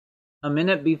A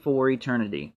Minute Before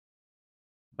Eternity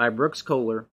by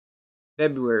Kohler,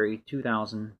 February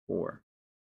 2004.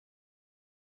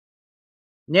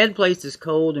 Ned placed his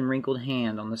cold and wrinkled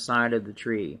hand on the side of the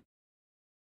tree.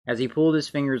 As he pulled his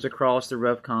fingers across the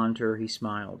rough contour, he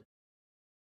smiled.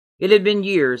 It had been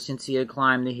years since he had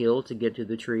climbed the hill to get to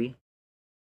the tree.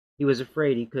 He was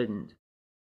afraid he couldn't.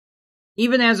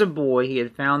 Even as a boy, he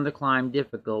had found the climb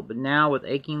difficult, but now with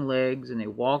aching legs and a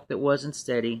walk that wasn't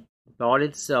steady, the thought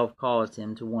itself caused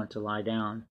him to want to lie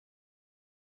down.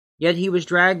 Yet he was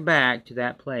dragged back to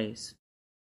that place.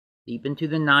 Deep into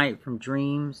the night from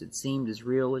dreams that seemed as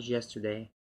real as yesterday.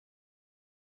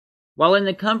 While in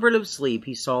the comfort of sleep,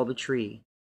 he saw the tree,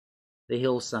 the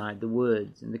hillside, the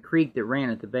woods, and the creek that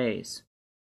ran at the base.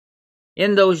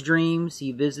 In those dreams,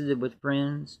 he visited with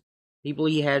friends, people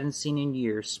he hadn't seen in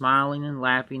years, smiling and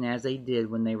laughing as they did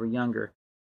when they were younger.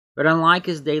 But unlike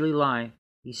his daily life,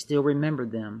 he still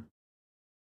remembered them.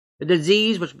 The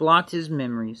disease which blocked his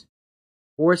memories,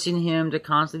 forcing him to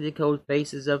constantly decode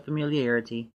faces of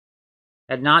familiarity,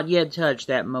 had not yet touched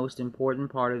that most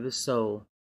important part of his soul,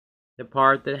 the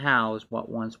part that housed what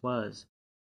once was.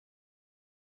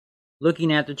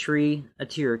 Looking at the tree, a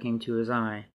tear came to his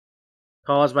eye,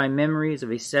 caused by memories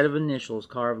of a set of initials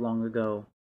carved long ago.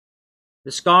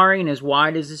 The scarring, as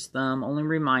wide as his thumb, only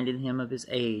reminded him of his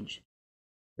age,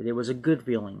 but it was a good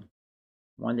feeling,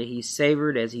 one that he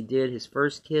savored as he did his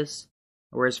first kiss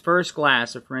or his first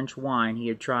glass of French wine he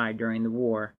had tried during the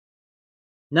war.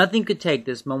 Nothing could take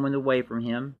this moment away from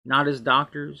him, not his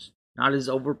doctors, not his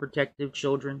overprotective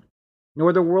children,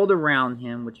 nor the world around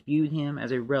him, which viewed him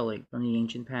as a relic from the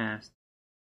ancient past.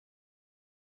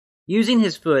 Using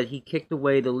his foot, he kicked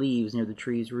away the leaves near the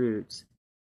tree's roots,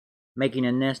 making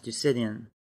a nest to sit in.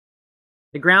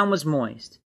 The ground was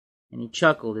moist, and he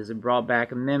chuckled as it brought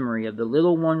back a memory of the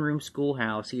little one-room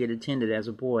schoolhouse he had attended as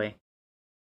a boy.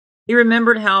 He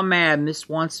remembered how mad Miss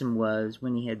Swanson was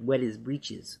when he had wet his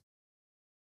breeches.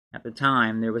 At the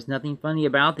time, there was nothing funny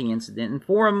about the incident, and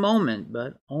for a moment,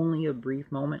 but only a brief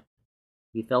moment,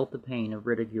 he felt the pain of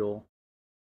ridicule.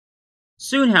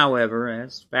 Soon, however,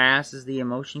 as fast as the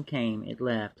emotion came, it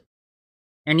left,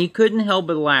 and he couldn't help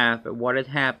but laugh at what had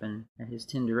happened at his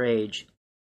tender age.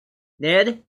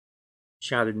 "Ned,"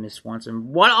 shouted Miss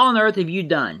Swanson, "what on earth have you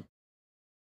done?"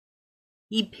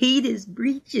 "He peed his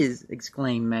breeches,"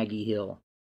 exclaimed Maggie Hill.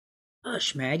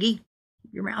 "Hush, Maggie.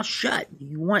 Keep your mouth shut.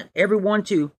 You want everyone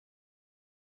to—"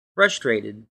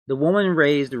 Frustrated, the woman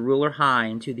raised the ruler high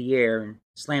into the air and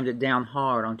slammed it down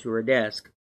hard onto her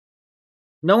desk.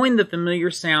 Knowing the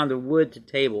familiar sound of wood to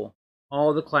table,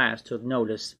 all the class took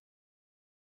notice.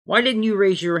 "Why didn't you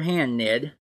raise your hand,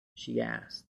 Ned?" she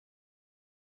asked.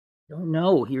 "Don't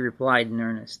know," he replied in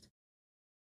earnest.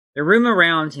 The room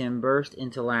around him burst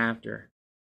into laughter.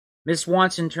 Miss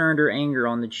Swanson turned her anger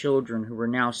on the children, who were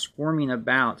now squirming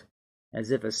about as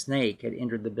if a snake had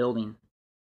entered the building.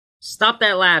 "Stop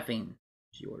that laughing,"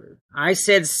 she ordered. "I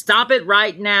said stop it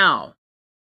right now."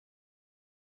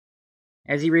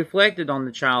 As he reflected on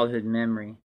the childhood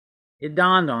memory, it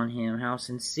dawned on him how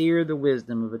sincere the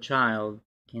wisdom of a child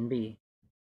can be.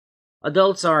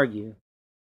 Adults argue,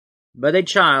 but a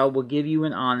child will give you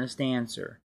an honest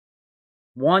answer,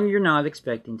 one you're not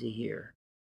expecting to hear.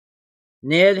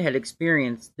 Ned had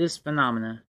experienced this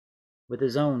phenomena with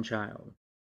his own child.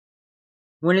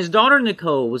 When his daughter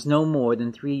Nicole was no more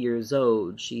than 3 years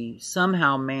old, she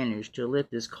somehow managed to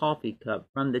lift his coffee cup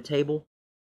from the table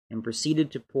and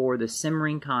proceeded to pour the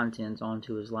simmering contents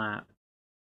onto his lap.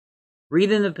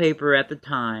 Reading the paper at the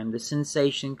time, the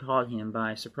sensation caught him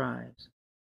by surprise.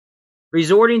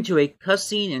 Resorting to a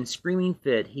cussing and screaming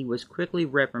fit, he was quickly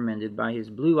reprimanded by his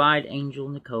blue-eyed angel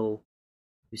Nicole,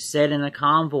 who said in a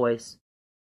calm voice,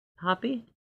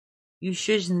 "Poppy, you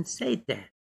shouldn't say that."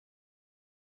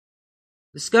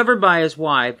 Discovered by his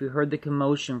wife, who heard the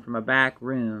commotion from a back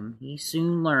room, he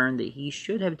soon learned that he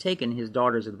should have taken his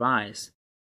daughter's advice.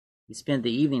 He spent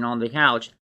the evening on the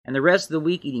couch, and the rest of the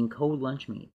week eating cold lunch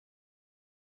meat.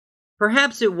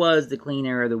 Perhaps it was the clean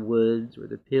air of the woods, or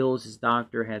the pills his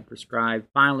doctor had prescribed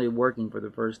finally working for the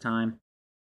first time,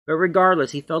 but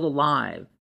regardless, he felt alive,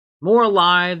 more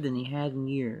alive than he had in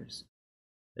years.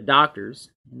 The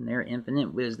doctors, in their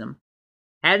infinite wisdom,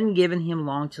 hadn't given him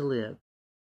long to live.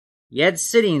 Yet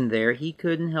sitting there, he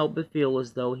couldn't help but feel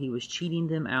as though he was cheating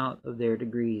them out of their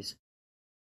degrees.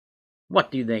 "What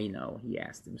do they know?" he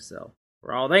asked himself.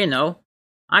 "For all they know,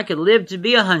 I could live to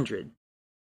be 100.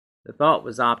 The thought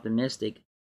was optimistic,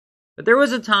 but there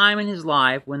was a time in his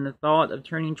life when the thought of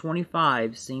turning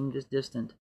 25 seemed as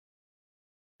distant.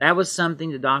 That was something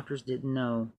the doctors didn't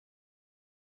know.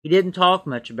 He didn't talk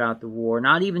much about the war,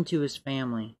 not even to his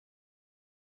family.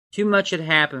 Too much had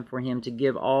happened for him to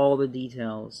give all the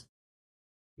details.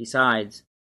 Besides,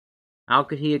 how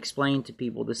could he explain to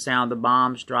people the sound of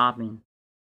bombs dropping,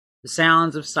 the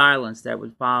sounds of silence that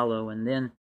would follow, and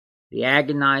then the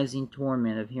agonizing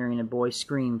torment of hearing a boy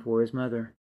scream for his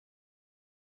mother?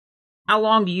 "How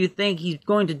long do you think he's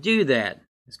going to do that?"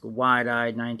 asked a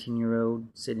wide-eyed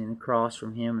 19-year-old sitting across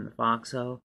from him in the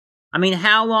foxhole. "I mean,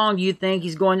 how long do you think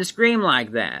he's going to scream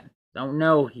like that?" "Don't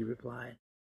know," he replied.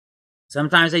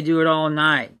 "Sometimes they do it all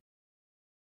night.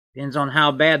 Depends on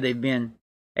how bad they've been."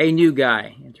 "Hey, new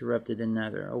guy," interrupted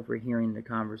another, overhearing the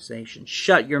conversation.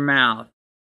 "Shut your mouth.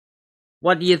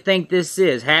 What do you think this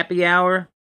is, happy hour?"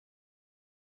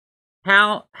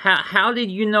 How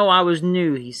did you know I was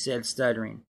new?" he said,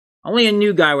 stuttering. "Only a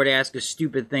new guy would ask a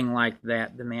stupid thing like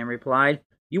that," the man replied.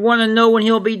 "You want to know when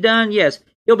he'll be done? Yes,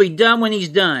 he'll be done when he's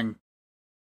done."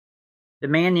 The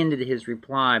man ended his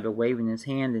reply by waving his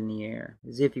hand in the air,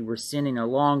 as if he were sending a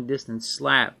long-distance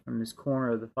slap from his corner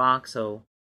of the foxhole.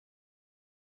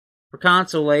 For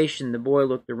consolation, the boy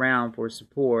looked around for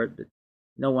support, but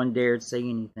no one dared say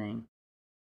anything.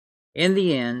 In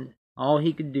the end, all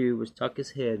he could do was tuck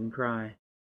his head and cry.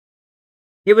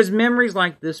 It was memories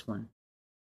like this one,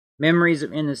 memories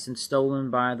of innocence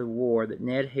stolen by the war, that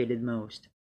Ned hated most.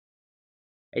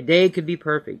 A day could be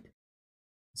perfect.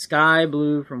 The sky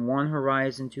blue from one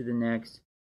horizon to the next,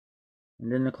 and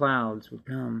then the clouds would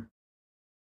come.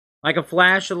 Like a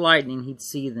flash of lightning, he'd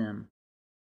see them,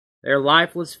 their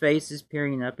lifeless faces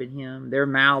peering up at him, their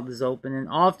mouths open, and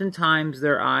oftentimes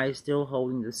their eyes still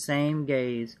holding the same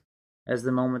gaze as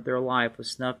the moment their life was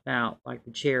snuffed out like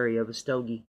the cherry of a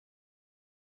stogie.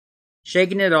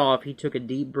 Shaking it off, he took a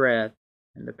deep breath,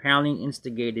 and the pounding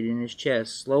instigated in his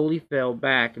chest slowly fell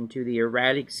back into the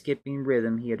erratic skipping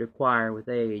rhythm he had acquired with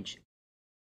age.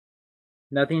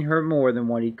 Nothing hurt more than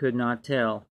what he could not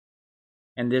tell,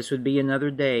 and this would be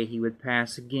another day he would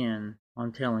pass again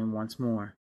on telling once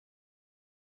more.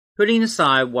 Putting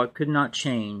aside what could not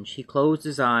change, he closed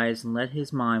his eyes and let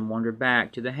his mind wander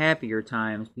back to the happier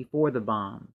times before the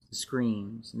bombs, the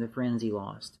screams, and the friends he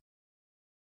lost.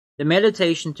 The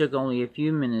meditation took only a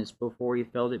few minutes before he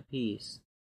felt at peace,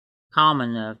 calm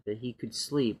enough that he could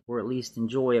sleep or at least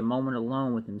enjoy a moment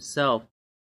alone with himself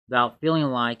without feeling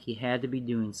like he had to be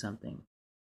doing something.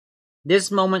 This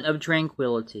moment of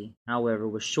tranquility, however,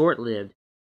 was short-lived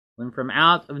when from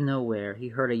out of nowhere he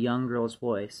heard a young girl's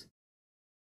voice.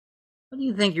 "What do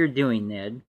you think you're doing,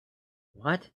 Ned?"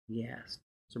 "What?" he asked,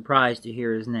 surprised to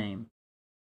hear his name.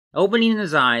 Opening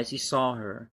his eyes, he saw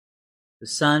her, the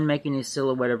sun making a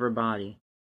silhouette of her body.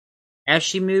 As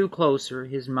she moved closer,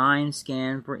 his mind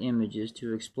scanned for images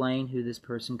to explain who this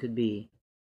person could be.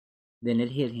 Then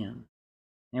it hit him,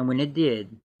 and when it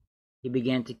did, he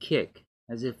began to kick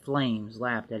as if flames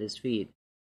lapped at his feet.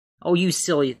 "Oh, you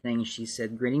silly thing," she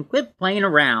said, grinning. "Quit playing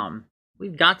around.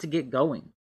 We've got to get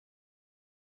going."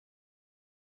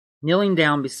 Kneeling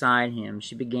down beside him,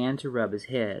 she began to rub his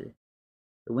head,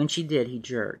 but when she did, he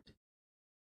jerked.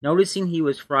 Noticing he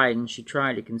was frightened, she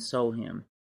tried to console him.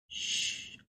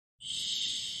 "Shh,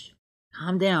 shh.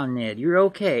 Calm down, Ned. You're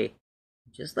okay.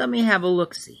 Just let me have a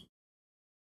look-see."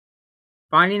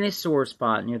 Finding a sore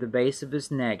spot near the base of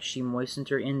his neck, she moistened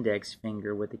her index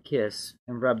finger with a kiss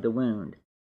and rubbed the wound.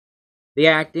 The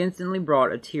act instantly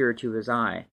brought a tear to his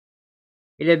eye.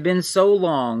 It had been so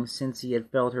long since he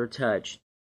had felt her touch,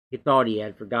 he thought he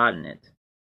had forgotten it.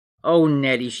 "Oh,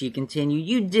 Nettie," she continued,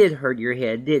 "you did hurt your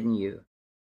head, didn't you?"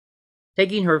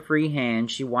 Taking her free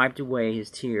hand, she wiped away his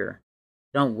tear.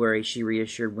 "Don't worry," she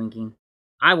reassured, winking.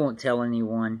 "I won't tell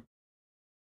anyone."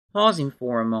 Pausing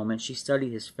for a moment, she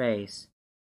studied his face.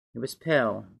 It was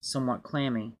pale, somewhat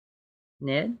clammy.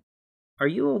 "Ned, are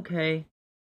you okay?"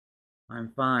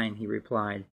 "I'm fine," he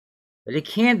replied. "But it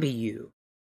can't be you."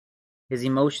 His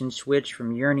emotions switched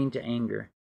from yearning to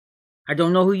anger. "I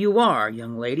don't know who you are,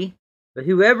 young lady, but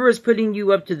whoever is putting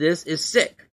you up to this is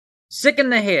sick. Sick in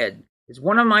the head. Is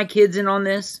one of my kids in on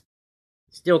this?"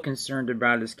 Still concerned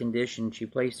about his condition, she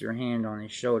placed her hand on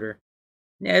his shoulder.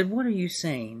 "Ned, what are you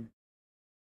saying?"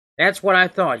 "That's what I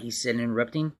thought," he said,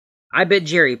 interrupting. "I bet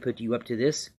Jerry put you up to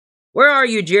this. Where are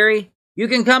you, Jerry? You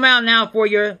can come out now for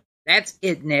your—" "That's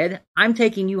it, Ned. I'm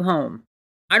taking you home.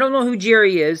 I don't know who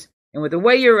Jerry is, and with the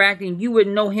way you're acting, you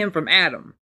wouldn't know him from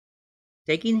Adam."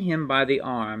 Taking him by the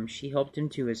arm, she helped him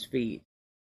to his feet.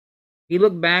 He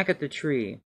looked back at the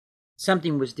tree.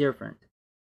 Something was different,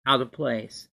 out of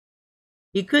place.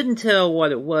 He couldn't tell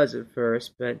what it was at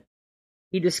first, but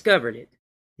he discovered it.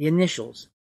 The initials.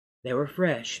 They were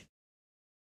fresh.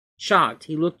 Shocked,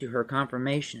 he looked to her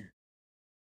confirmation.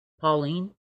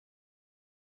 "Pauline?"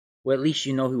 "Well, at least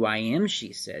you know who I am,"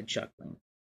 she said, chuckling.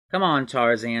 Come on,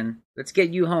 Tarzan. Let's get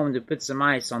you home to put some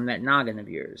ice on that noggin of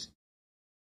yours.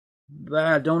 But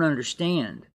I don't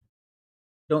understand.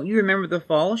 Don't you remember the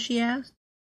fall? She asked.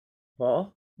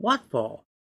 Fall? What fall?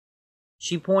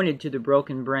 She pointed to the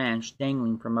broken branch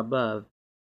dangling from above.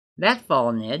 That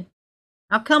fall, Ned.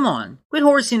 Now come on, quit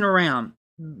horsing around.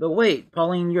 But wait,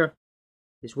 Pauline, you're...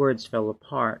 His words fell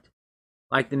apart,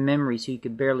 like the memories he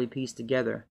could barely piece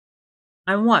together.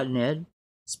 I'm what, Ned?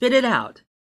 Spit it out.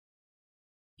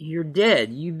 You're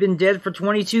dead. You've been dead for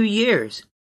 22 years.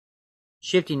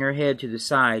 Shifting her head to the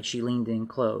side, she leaned in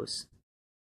close.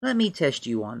 Let me test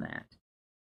you on that.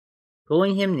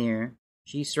 Pulling him near,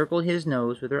 she circled his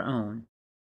nose with her own.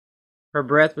 Her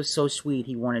breath was so sweet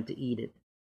he wanted to eat it.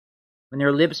 When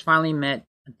their lips finally met,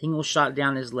 a tingle shot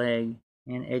down his leg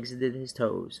and exited his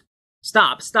toes.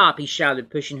 Stop, stop, he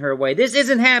shouted, pushing her away. This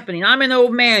isn't happening. I'm an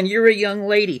old man. You're a young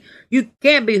lady. You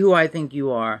can't be who I think you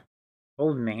are.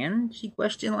 Old man? She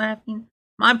questioned, laughing.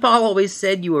 My pa always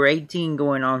said you were 18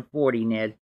 going on 40,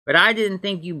 Ned, but I didn't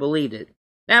think you believed it.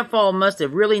 That fall must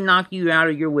have really knocked you out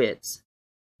of your wits.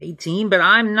 18? But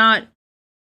I'm not...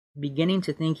 Beginning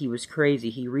to think he was crazy,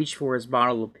 he reached for his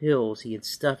bottle of pills he had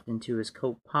stuffed into his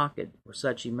coat pocket for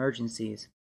such emergencies.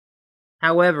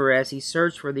 However, as he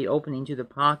searched for the opening to the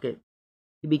pocket,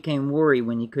 he became worried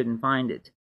when he couldn't find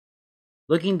it.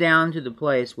 Looking down to the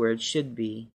place where it should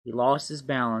be, he lost his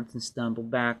balance and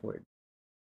stumbled backward.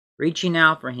 Reaching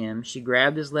out for him, she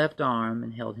grabbed his left arm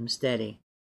and held him steady.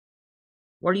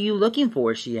 What are you looking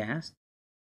for? She asked.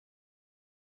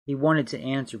 He wanted to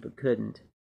answer but couldn't.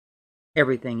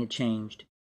 Everything had changed.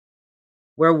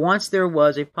 Where once there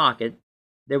was a pocket,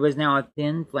 there was now a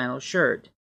thin flannel shirt.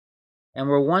 And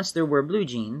where once there were blue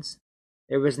jeans,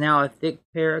 there was now a thick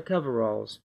pair of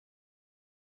coveralls.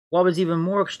 What was even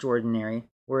more extraordinary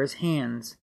were his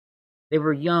hands. They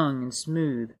were young and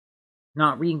smooth,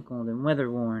 not wrinkled and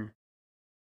weather-worn.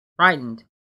 Frightened,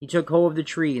 he took hold of the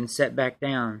tree and sat back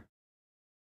down.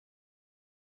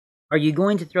 Are you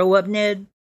going to throw up, Ned?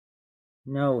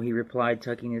 No, he replied,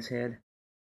 tucking his head.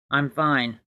 I'm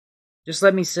fine. Just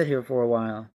let me sit here for a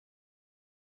while.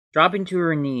 Dropping to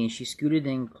her knees, she scooted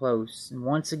in close and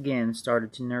once again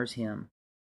started to nurse him,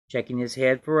 checking his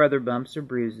head for other bumps or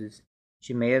bruises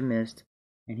she may have missed,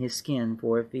 and his skin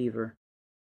for a fever.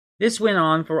 This went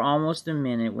on for almost a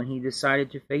minute when he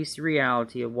decided to face the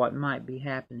reality of what might be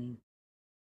happening.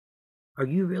 Are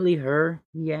you really her?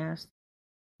 He asked,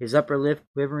 his upper lip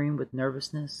quivering with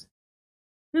nervousness.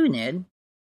 Who, Ned?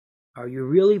 Are you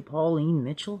really Pauline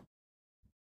Mitchell?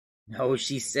 No,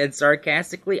 she said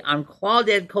sarcastically. I'm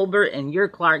Claudette Colbert and you're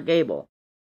Clark Gable.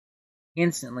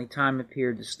 Instantly, time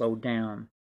appeared to slow down.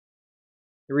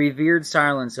 The revered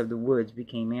silence of the woods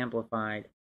became amplified.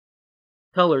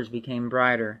 Colors became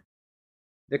brighter.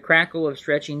 The crackle of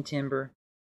stretching timber,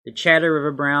 the chatter of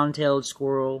a brown-tailed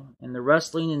squirrel, and the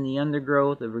rustling in the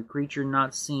undergrowth of a creature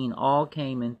not seen all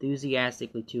came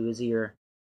enthusiastically to his ear.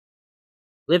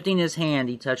 Lifting his hand,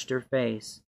 he touched her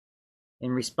face.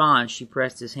 In response, she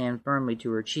pressed his hand firmly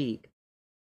to her cheek.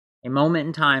 A moment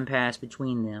in time passed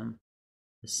between them,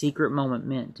 a secret moment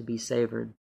meant to be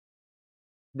savored.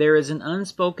 There is an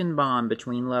unspoken bond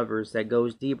between lovers that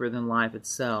goes deeper than life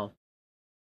itself.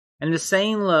 And the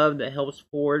same love that helps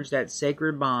forge that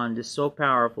sacred bond is so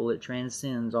powerful it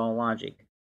transcends all logic.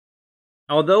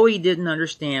 Although he didn't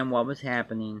understand what was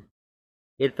happening,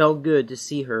 it felt good to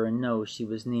see her and know she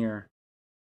was near.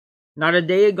 Not a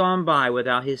day had gone by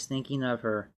without his thinking of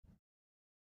her.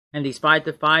 And despite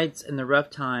the fights and the rough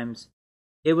times,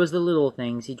 it was the little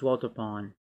things he dwelt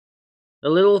upon. The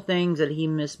little things that he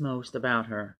missed most about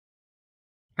her.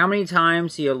 How many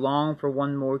times he had longed for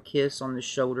one more kiss on the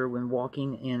shoulder when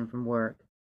walking in from work.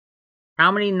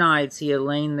 How many nights he had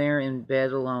lain there in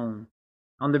bed alone,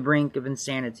 on the brink of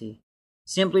insanity,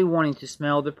 simply wanting to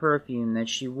smell the perfume that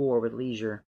she wore with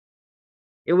leisure.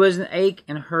 It was an ache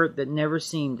and hurt that never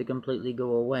seemed to completely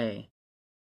go away.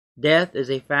 Death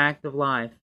is a fact of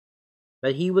life,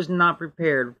 but he was not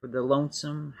prepared for the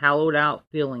lonesome, hollowed-out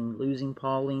feeling losing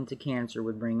Pauline to cancer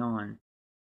would bring on.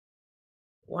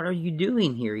 What are you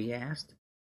doing here? He asked.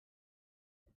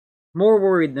 More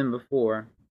worried than before,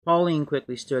 Pauline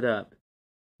quickly stood up.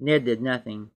 Ned did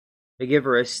nothing, but gave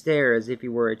her a stare as if he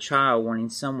were a child wanting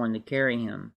someone to carry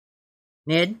him.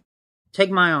 Ned,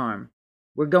 take my arm.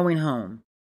 We're going home.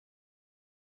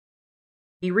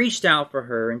 He reached out for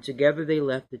her, and together they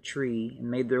left the tree and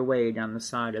made their way down the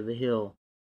side of the hill.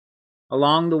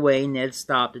 Along the way, Ned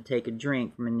stopped to take a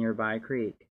drink from a nearby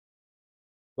creek.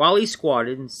 While he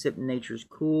squatted and sipped nature's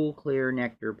cool, clear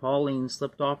nectar, Pauline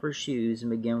slipped off her shoes and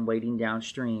began wading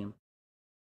downstream,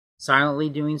 silently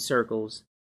doing circles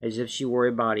as if she were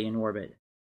a body in orbit.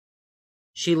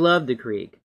 She loved the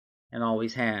creek, and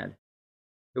always had.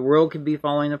 The world could be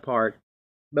falling apart,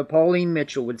 but Pauline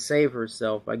Mitchell would save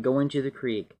herself by going to the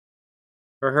creek.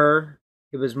 For her,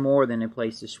 it was more than a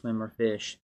place to swim or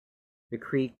fish. The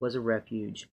creek was a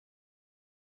refuge.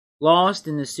 Lost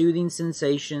in the soothing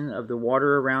sensation of the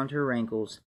water around her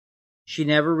ankles, she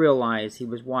never realized he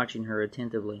was watching her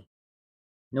attentively,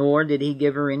 nor did he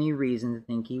give her any reason to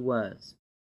think he was.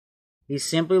 He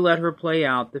simply let her play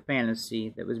out the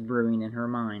fantasy that was brewing in her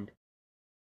mind,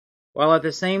 while at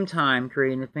the same time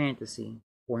creating a fantasy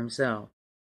for himself.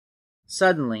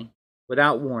 Suddenly,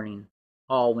 without warning,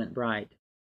 all went bright.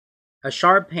 A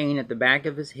sharp pain at the back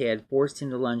of his head forced him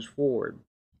to lunge forward,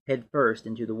 head first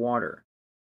into the water.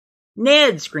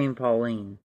 "Ned!" screamed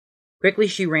Pauline. Quickly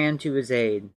she ran to his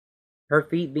aid, her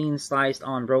feet being sliced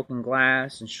on broken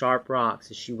glass and sharp rocks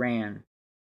as she ran.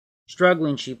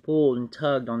 Struggling, she pulled and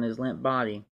tugged on his limp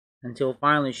body, until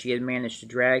finally she had managed to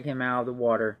drag him out of the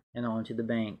water and onto the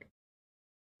bank.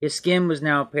 His skin was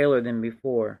now paler than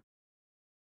before.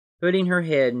 Putting her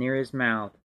head near his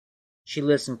mouth, she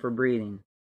listened for breathing,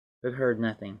 but heard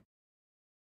nothing.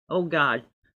 "Oh, God,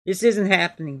 this isn't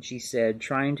happening," she said,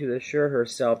 trying to assure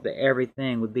herself that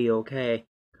everything would be okay.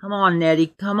 "Come on,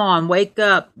 Nettie, come on, wake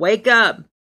up, wake up!"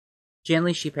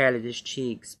 Gently she patted his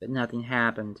cheeks, but nothing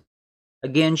happened.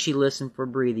 Again she listened for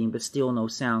breathing, but still no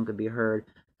sound could be heard.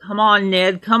 "Come on,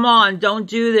 Ned, come on, don't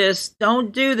do this,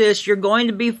 don't do this, you're going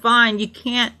to be fine, you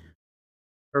can't—"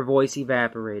 Her voice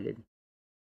evaporated.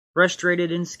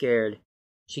 Frustrated and scared,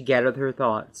 she gathered her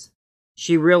thoughts.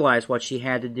 She realized what she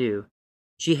had to do.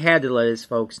 She had to let his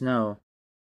folks know.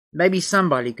 Maybe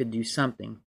somebody could do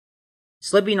something.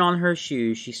 Slipping on her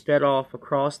shoes, she sped off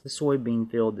across the soybean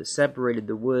field that separated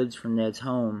the woods from Ned's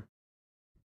home.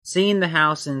 Seeing the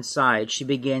house in sight, she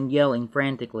began yelling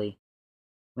frantically.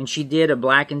 When she did, a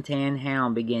black and tan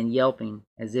hound began yelping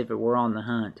as if it were on the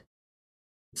hunt.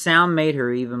 The sound made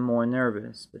her even more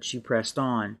nervous, but she pressed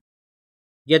on.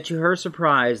 Yet to her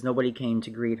surprise, nobody came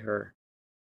to greet her.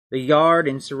 The yard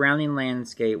and surrounding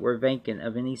landscape were vacant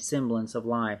of any semblance of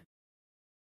life.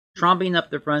 Tromping up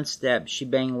the front steps, she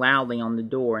banged loudly on the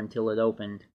door until it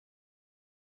opened.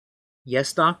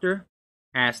 "Yes, doctor?"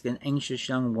 asked an anxious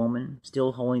young woman,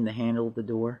 still holding the handle of the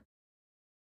door.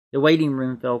 The waiting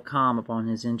room fell calm upon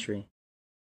his entry.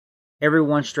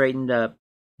 Everyone straightened up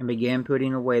and began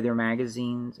putting away their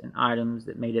magazines and items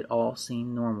that made it all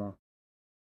seem normal.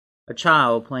 A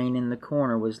child playing in the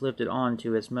corner was lifted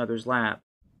onto its mother's lap.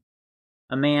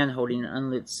 A man holding an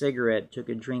unlit cigarette took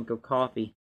a drink of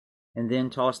coffee and then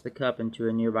tossed the cup into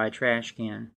a nearby trash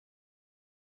can.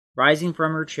 Rising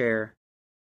from her chair,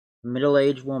 a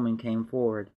middle-aged woman came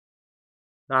forward.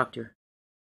 "Doctor,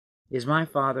 is my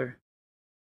father—"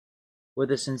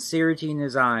 With a sincerity in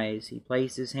his eyes, he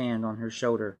placed his hand on her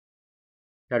shoulder,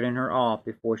 cutting her off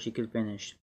before she could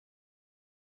finish.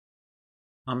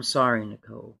 "I'm sorry,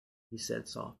 Nicole," he said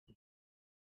softly.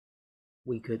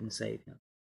 "We couldn't save him."